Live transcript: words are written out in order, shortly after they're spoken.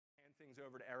things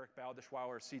over to Eric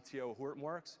Baldeschwieler, CTO of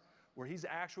Hortonworks, where he's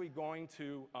actually going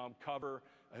to cover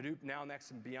Hadoop now,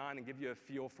 next, and beyond, and give you a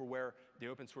feel for where the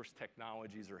open source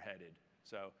technologies are headed.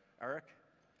 So, Eric?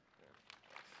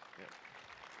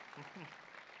 Yeah.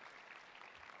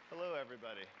 Hello,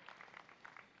 everybody.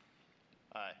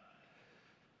 Hi.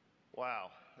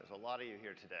 Wow, there's a lot of you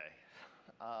here today.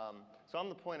 So I'm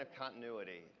the point of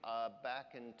continuity.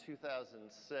 Back in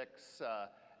 2006,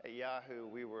 at Yahoo,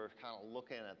 we were kind of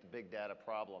looking at the big data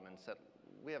problem and said,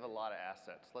 we have a lot of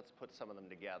assets. Let's put some of them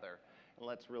together, and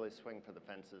let's really swing for the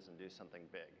fences and do something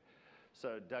big.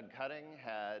 So Doug Cutting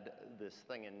had this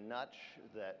thing in Nutch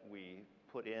that we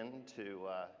put into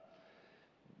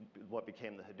what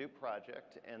became the Hadoop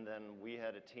project, and then we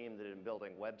had a team that had been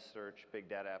building web search, big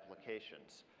data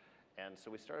applications. And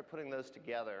so we started putting those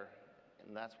together,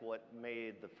 and that's what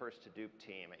made the first Hadoop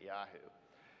team at Yahoo.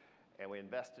 And we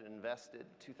invested.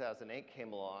 2008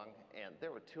 came along, and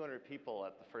there were 200 people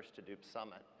at the first Hadoop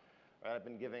summit. Right, I've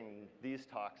been giving these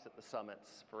talks at the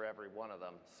summits for every one of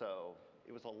them, so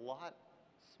it was a lot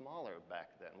smaller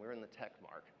back then. We were in the tech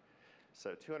market.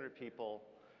 So 200 people.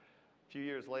 A few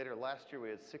years later, last year we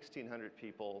had 1,600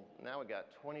 people. Now we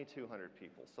got 2,200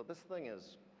 people. So this thing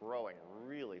is growing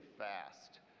really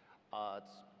fast.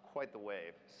 It's quite the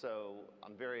wave. So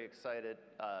I'm very excited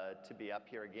to be up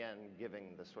here again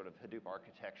giving the sort of Hadoop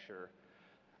architecture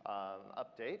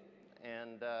update.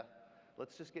 And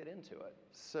let's just get into it.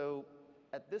 So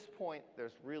at this point,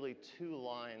 there's really two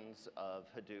lines of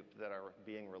Hadoop that are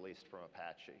being released from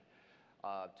Apache.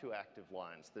 Two active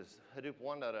lines. There's Hadoop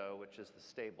 1.0, which is the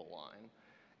stable line.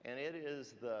 And it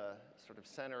is the sort of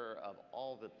center of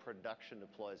all the production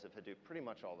deploys of Hadoop, pretty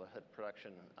much all the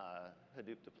production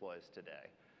Hadoop deploys today.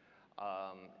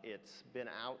 It's been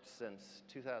out since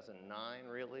 2009,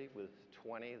 really, with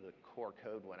 20. The core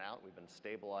code went out. We've been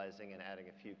stabilizing and adding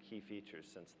a few key features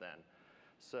since then.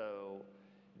 So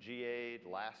GA'd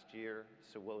last year.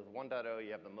 So with 1.0,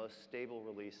 you have the most stable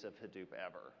release of Hadoop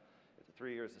ever.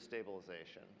 3 years of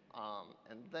stabilization.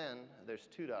 And then there's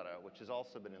 2.0, which has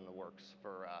also been in the works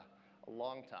for a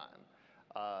long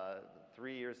time.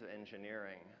 3 years of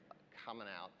engineering coming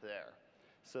out there.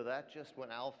 So that just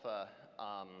went alpha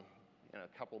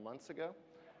a couple months ago.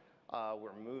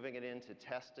 We're moving it into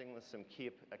testing with some key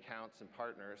accounts and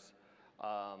partners.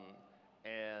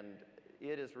 And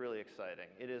it is really exciting.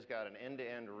 It has got an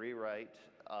end-to-end rewrite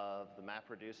of the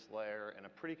MapReduce layer and a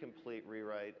pretty complete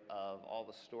rewrite of all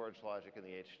the storage logic in the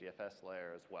HDFS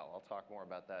layer as well. I'll talk more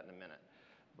about that in a minute.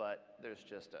 But there's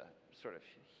just a sort of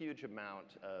huge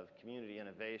amount of community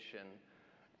innovation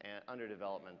and under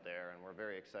development there, and we're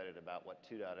very excited about what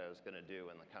 2.0 is going to do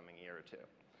in the coming year or two.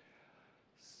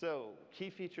 So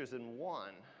key features in 1.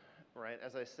 Right,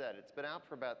 as I said, it's been out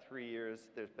for about 3 years.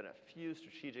 There's been a few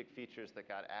strategic features that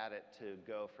got added to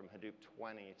go from Hadoop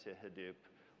 20 to Hadoop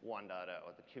 1.0.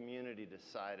 The community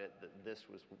decided that this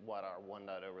was what our 1.0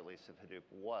 release of Hadoop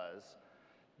was,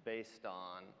 based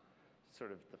on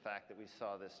sort of the fact that we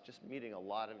saw this just meeting a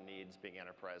lot of needs being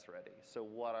enterprise ready. So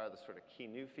what are the sort of key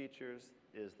new features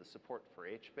is the support for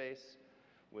HBase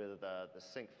with the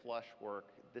sync flush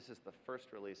work. This is the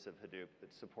first release of Hadoop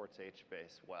that supports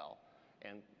HBase well.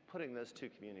 And putting those two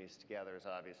communities together is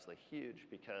obviously huge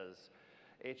because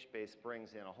HBase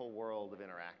brings in a whole world of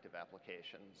interactive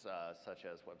applications, such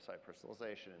as website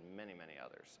personalization and many, many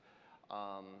others.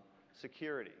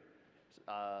 Security.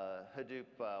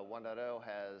 Hadoop 1.0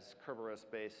 has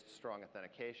Kerberos-based strong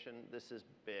authentication. This is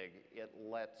big. It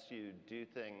lets you do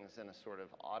things in a sort of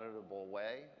auditable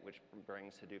way, which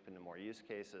brings Hadoop into more use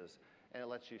cases. And it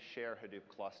lets you share Hadoop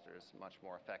clusters much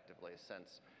more effectively,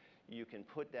 since you can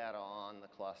put data on the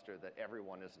cluster that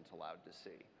everyone isn't allowed to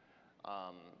see.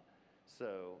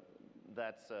 So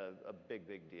that's a big,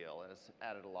 big deal, and it's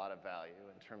added a lot of value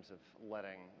in terms of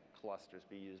letting clusters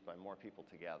be used by more people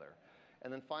together.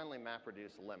 And then finally,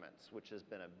 MapReduce Limits, which has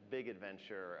been a big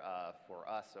adventure for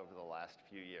us over the last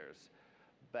few years.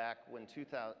 Back in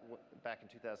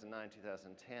 2009,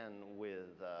 2010,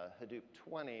 with Hadoop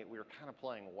 20, we were kind of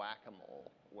playing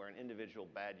whack-a-mole, where an individual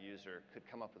bad user could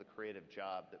come up with a creative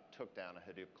job that took down a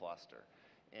Hadoop cluster.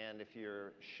 And if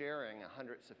you're sharing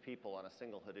hundreds of people on a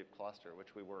single Hadoop cluster,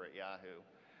 which we were at Yahoo,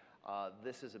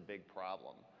 this is a big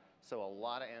problem. So a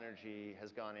lot of energy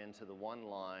has gone into the one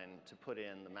line to put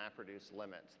in the MapReduce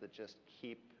limits that just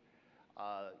keep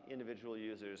individual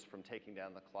users from taking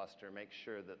down the cluster, make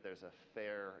sure that there's a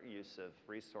fair use of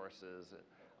resources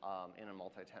in a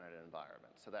multi-tenant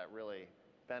environment. So that really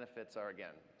benefits our,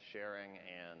 again, sharing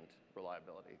and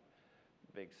reliability.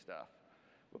 Big stuff.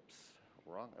 Whoops,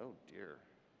 wrong, oh dear.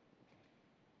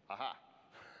 Aha,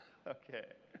 okay.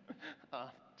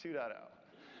 2.0.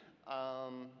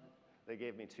 They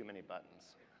gave me too many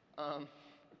buttons.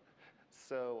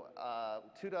 So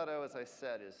 2.0, as I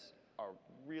said, is a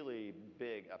really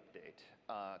big update,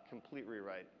 complete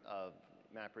rewrite of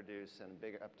MapReduce and a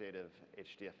big update of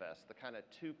HDFS. The kind of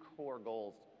two core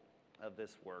goals of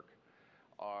this work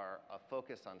are a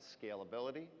focus on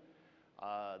scalability.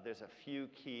 There's a few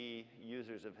key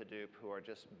users of Hadoop who are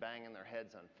just banging their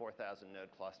heads on 4,000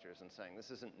 node clusters and saying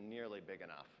this isn't nearly big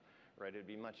enough, right? It'd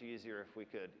be much easier if we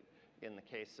could, in the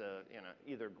case of,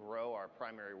 either grow our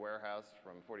primary warehouse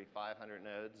from 4,500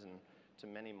 nodes and to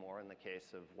many more in the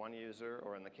case of one user,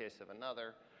 or in the case of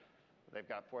another, they've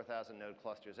got 4,000 node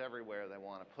clusters everywhere. They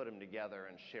want to put them together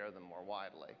and share them more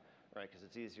widely, right? Because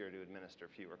it's easier to administer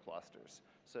fewer clusters.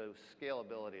 So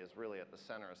scalability is really at the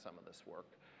center of some of this work.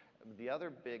 The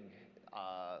other big,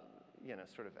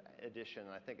 sort of addition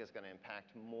I think is going to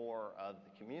impact more of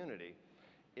the community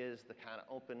is the kind of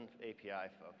open API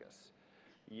focus.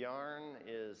 Yarn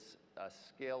is a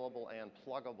scalable and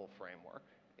pluggable framework.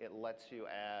 It lets you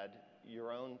add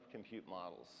your own compute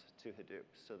models to Hadoop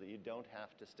so that you don't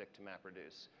have to stick to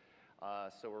MapReduce.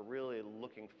 So we're really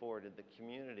looking forward to the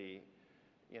community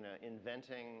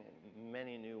inventing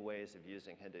many new ways of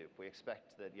using Hadoop. We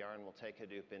expect that Yarn will take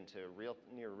Hadoop into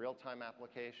near real-time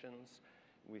applications.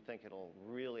 We think it'll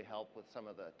really help with some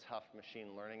of the tough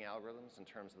machine learning algorithms in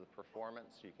terms of the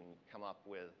performance. You can come up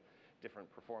with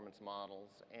different performance models,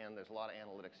 and there's a lot of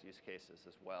analytics use cases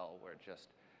as well, where just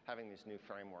having these new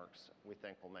frameworks we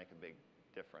think will make a big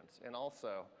difference. And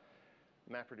also,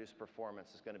 MapReduce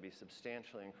performance is going to be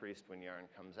substantially increased when Yarn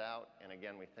comes out. And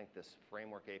again, we think this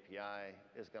framework API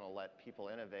is going to let people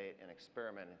innovate and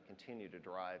experiment and continue to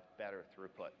drive better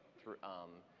throughput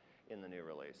in the new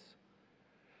release.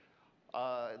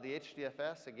 The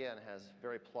HDFS, again, has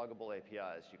very pluggable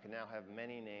APIs. You can now have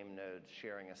many name nodes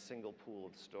sharing a single pool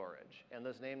of storage. And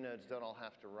those name nodes don't all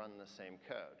have to run the same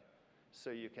code.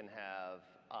 So you can have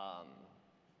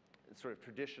sort of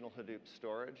traditional Hadoop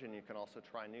storage, and you can also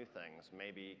try new things,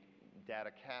 maybe data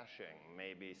caching,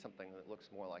 maybe something that looks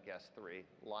more like S3.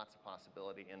 Lots of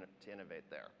possibility to innovate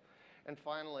there. And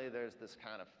finally, there's this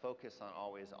kind of focus on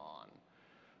always on,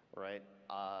 right?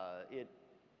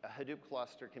 A Hadoop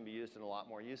cluster can be used in a lot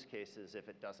more use cases if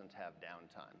it doesn't have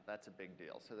downtime. That's a big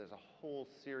deal. So there's a whole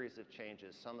series of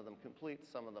changes, some of them complete,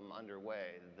 some of them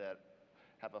underway, that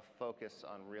have a focus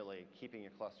on really keeping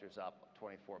your clusters up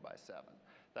 24/7.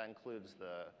 That includes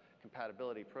the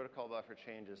compatibility protocol buffer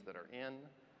changes that are in.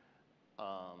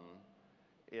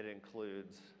 It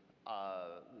includes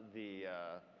the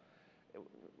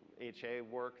HA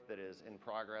work that is in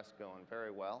progress, going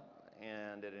very well.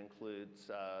 And it includes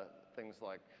things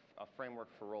like a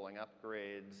framework for rolling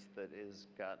upgrades that is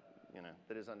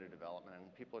that is under development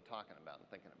and people are talking about and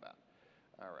thinking about.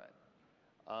 All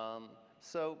right.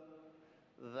 So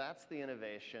that's the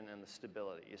innovation and the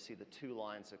stability. You see the two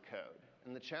lines of code.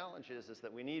 And the challenge is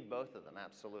that we need both of them,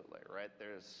 absolutely, right?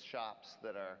 There's shops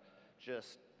that are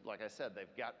just, like I said,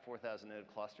 they've got 4,000 node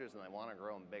clusters and they want to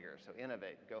grow them bigger. So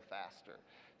innovate, go faster.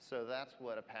 So that's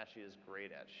what Apache is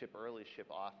great at. Ship early, ship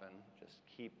often, just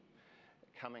keep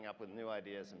coming up with new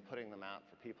ideas and putting them out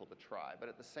for people to try. But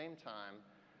at the same time,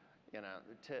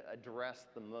 to address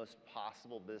the most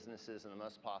possible businesses in the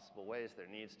most possible ways, there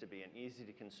needs to be an easy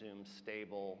to consume,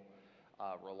 stable,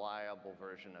 reliable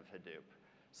version of Hadoop.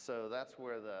 So that's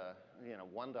where the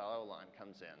 1.0 line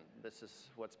comes in. This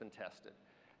is what's been tested.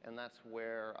 And that's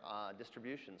where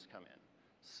distributions come in.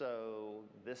 So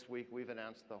this week we've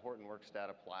announced the Hortonworks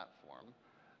data platform,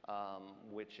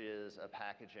 which is a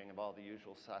packaging of all the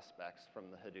usual suspects from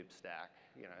the Hadoop stack.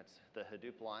 It's the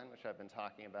Hadoop line, which I've been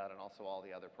talking about, and also all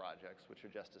the other projects, which are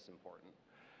just as important.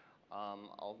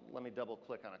 Let me double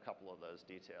click on a couple of those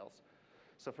details.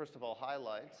 So first of all,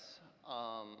 highlights.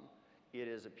 It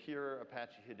is a pure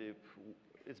Apache Hadoop.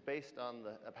 It's based on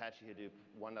the Apache Hadoop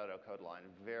 1.0 code line,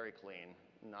 very clean,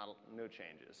 no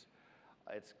changes.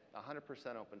 It's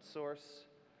 100% open source,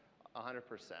 100%,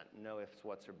 no ifs,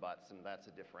 whats, or buts, and that's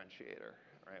a differentiator,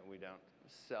 right? We don't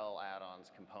sell add-ons,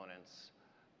 components.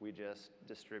 We just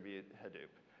distribute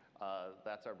Hadoop.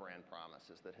 That's our brand promise,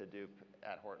 is that Hadoop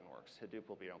at Hortonworks. Hadoop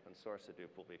will be open source,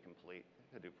 Hadoop will be complete,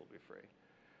 Hadoop will be free.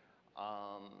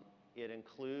 It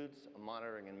includes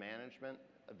monitoring and management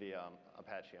via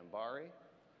Apache Ambari.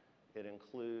 It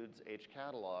includes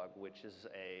hcatalog, which is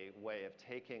a way of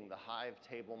taking the Hive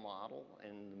table model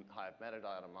and the Hive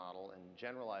metadata model and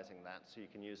generalizing that so you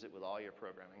can use it with all your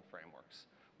programming frameworks.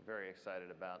 We're very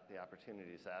excited about the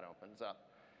opportunities that opens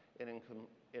up.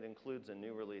 It includes a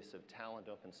new release of Talent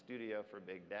Open Studio for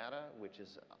big data, which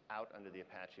is out under the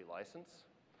Apache license,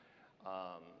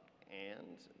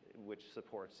 and which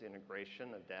supports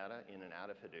integration of data in and out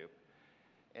of Hadoop.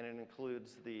 And it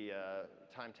includes the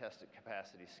time-tested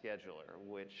capacity scheduler,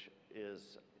 which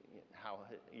is how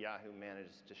Yahoo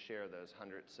manages to share those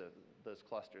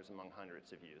clusters among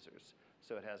hundreds of users.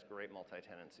 So it has great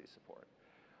multi-tenancy support.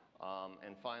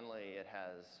 And finally, it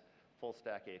has full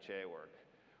stack HA work,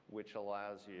 which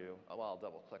allows you, well, I'll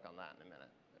double click on that in a minute.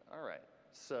 All right,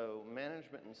 so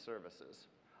management and services.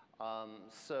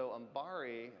 So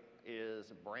Ambari is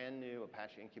a brand new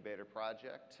Apache Incubator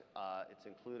project. It's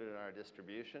included in our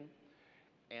distribution.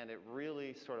 And it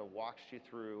really sort of walks you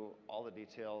through all the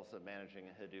details of managing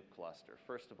a Hadoop cluster.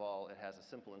 First of all, it has a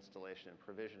simple installation and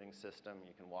provisioning system.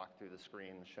 You can walk through the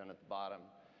screen shown at the bottom,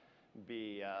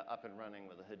 be up and running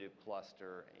with a Hadoop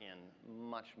cluster in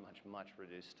much, much, much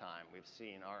reduced time. We've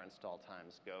seen our install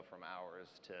times go from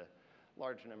hours to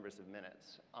large numbers of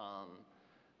minutes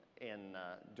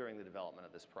during the development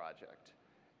of this project.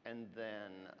 And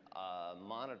then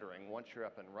monitoring, once you're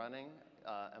up and running,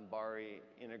 Ambari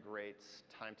integrates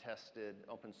time-tested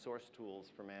open source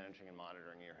tools for managing and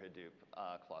monitoring your Hadoop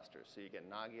clusters. So you get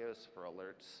Nagios for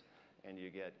alerts, and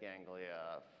you get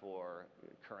Ganglia for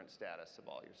current status of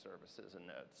all your services and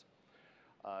nodes.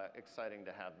 Exciting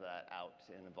to have that out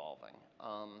and evolving.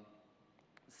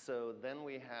 So then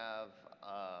we have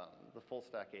the full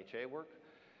stack HA work.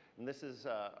 And this is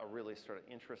a really sort of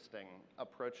interesting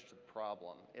approach to the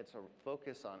problem. It's a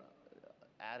focus on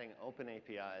adding open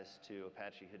APIs to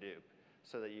Apache Hadoop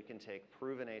so that you can take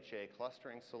proven HA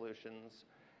clustering solutions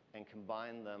and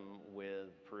combine them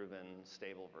with proven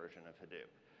stable version of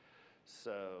Hadoop.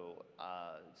 So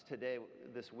today,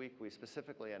 this week, we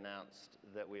specifically announced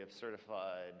that we have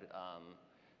certified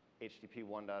HTTP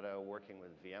 1.0 working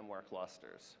with VMware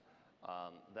clusters.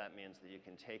 That means that you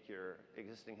can take your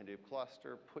existing Hadoop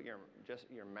cluster, put your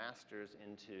masters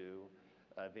into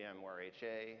a VMware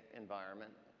HA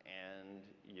environment, and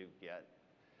you get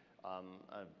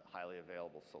a highly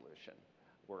available solution.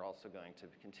 We're also going to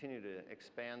continue to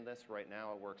expand this. Right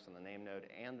now, it works on the name node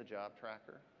and the job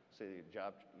tracker. So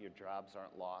your jobs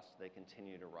aren't lost. They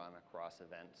continue to run across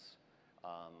events,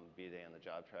 be they in the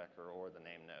job tracker or the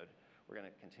name node. We're going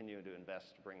to continue to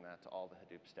invest to bring that to all the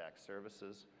Hadoop Stack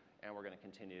services. And we're going to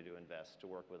continue to invest to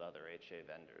work with other HA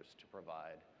vendors to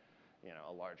provide,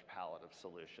 a large palette of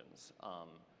solutions.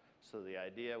 So the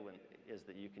idea is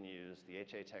that you can use the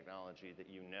HA technology that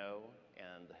you know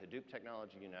and the Hadoop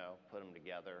technology you know, put them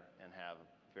together, and have a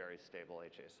very stable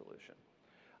HA solution.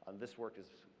 This work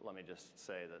is, let me just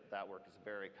say that work is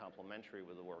very complementary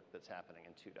with the work that's happening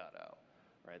in 2.0.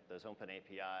 Right? Those open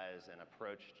APIs and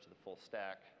approach to the full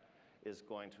stack is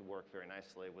going to work very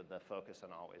nicely with the focus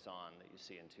on always on that you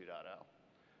see in 2.0.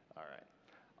 All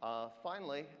right.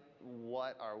 Finally,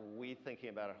 what are we thinking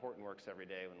about at Hortonworks every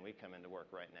day when we come into work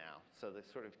right now? So the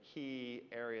sort of key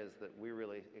areas that we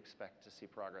really expect to see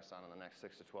progress on in the next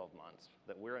 6 to 12 months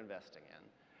that we're investing in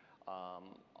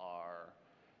are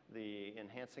the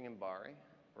enhancing Ambari.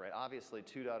 Right? Obviously,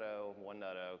 2.0, 1.0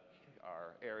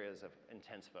 are areas of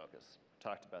intense focus.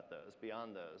 Talked about those.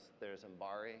 Beyond those, there's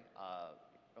Ambari.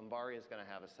 Ambari is going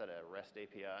to have a set of REST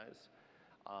APIs,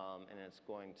 and it's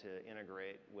going to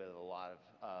integrate with a lot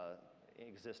of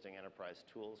existing enterprise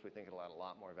tools. We think it'll add a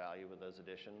lot more value with those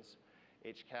additions.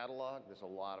 HCatalog, there's a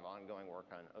lot of ongoing work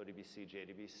on ODBC,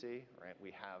 JDBC. Right?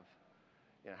 We have,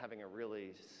 having a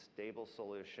really stable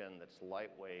solution that's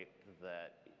lightweight,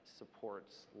 that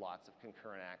supports lots of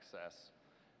concurrent access.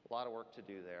 A lot of work to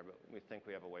do there, but we think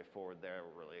we have a way forward there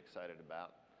we're really excited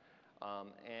about.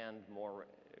 And more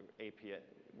API.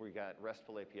 We got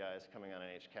RESTful APIs coming on in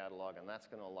HCatalog, and that's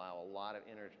going to allow a lot of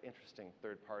interesting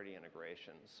third-party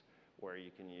integrations where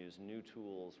you can use new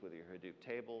tools with your Hadoop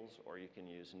tables, or you can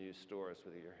use new stores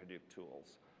with your Hadoop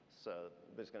tools. So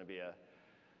there's going to be a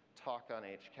talk on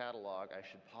HCatalog. I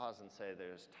should pause and say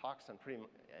there's talks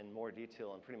in more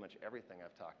detail on pretty much everything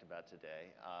I've talked about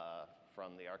today,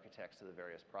 from the architects to the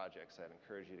various projects. I'd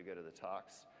encourage you to go to the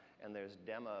talks. And there's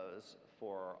demos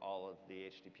for all of the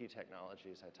HTTP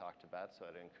technologies I talked about, so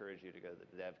I'd encourage you to go to the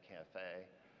Dev Cafe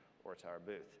or to our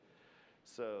booth.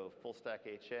 So full stack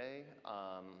HA,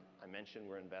 I mentioned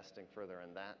we're investing further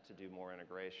in that to do more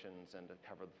integrations and to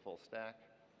cover the full stack.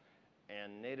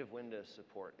 And native Windows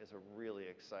support is a really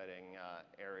exciting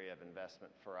area of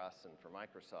investment for us and for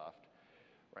Microsoft.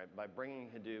 Right? By bringing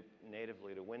Hadoop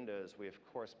natively to Windows, we of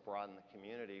course broaden the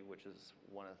community, which is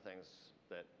one of the things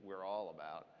that we're all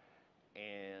about.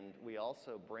 And we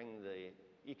also bring the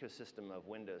ecosystem of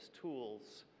Windows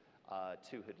tools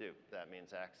to Hadoop. That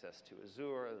means access to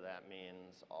Azure. That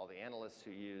means all the analysts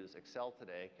who use Excel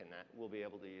today will be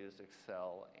able to use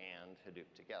Excel and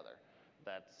Hadoop together.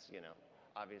 That's,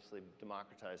 obviously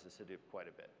democratizes Hadoop quite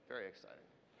a bit. Very exciting.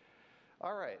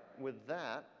 All right, with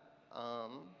that,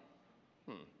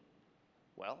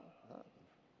 Well,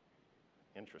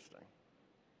 interesting.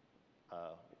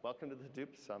 Welcome to the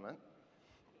Hadoop Summit.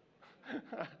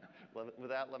 With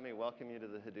that, let me welcome you to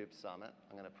the Hadoop Summit.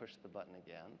 I'm going to push the button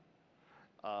again.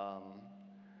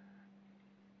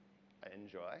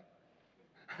 Enjoy.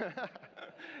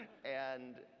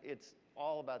 And it's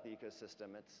all about the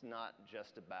ecosystem. It's not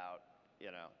just about,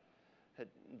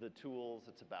 the tools.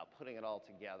 It's about putting it all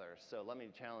together. So let me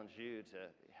challenge you to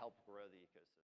help grow the ecosystem.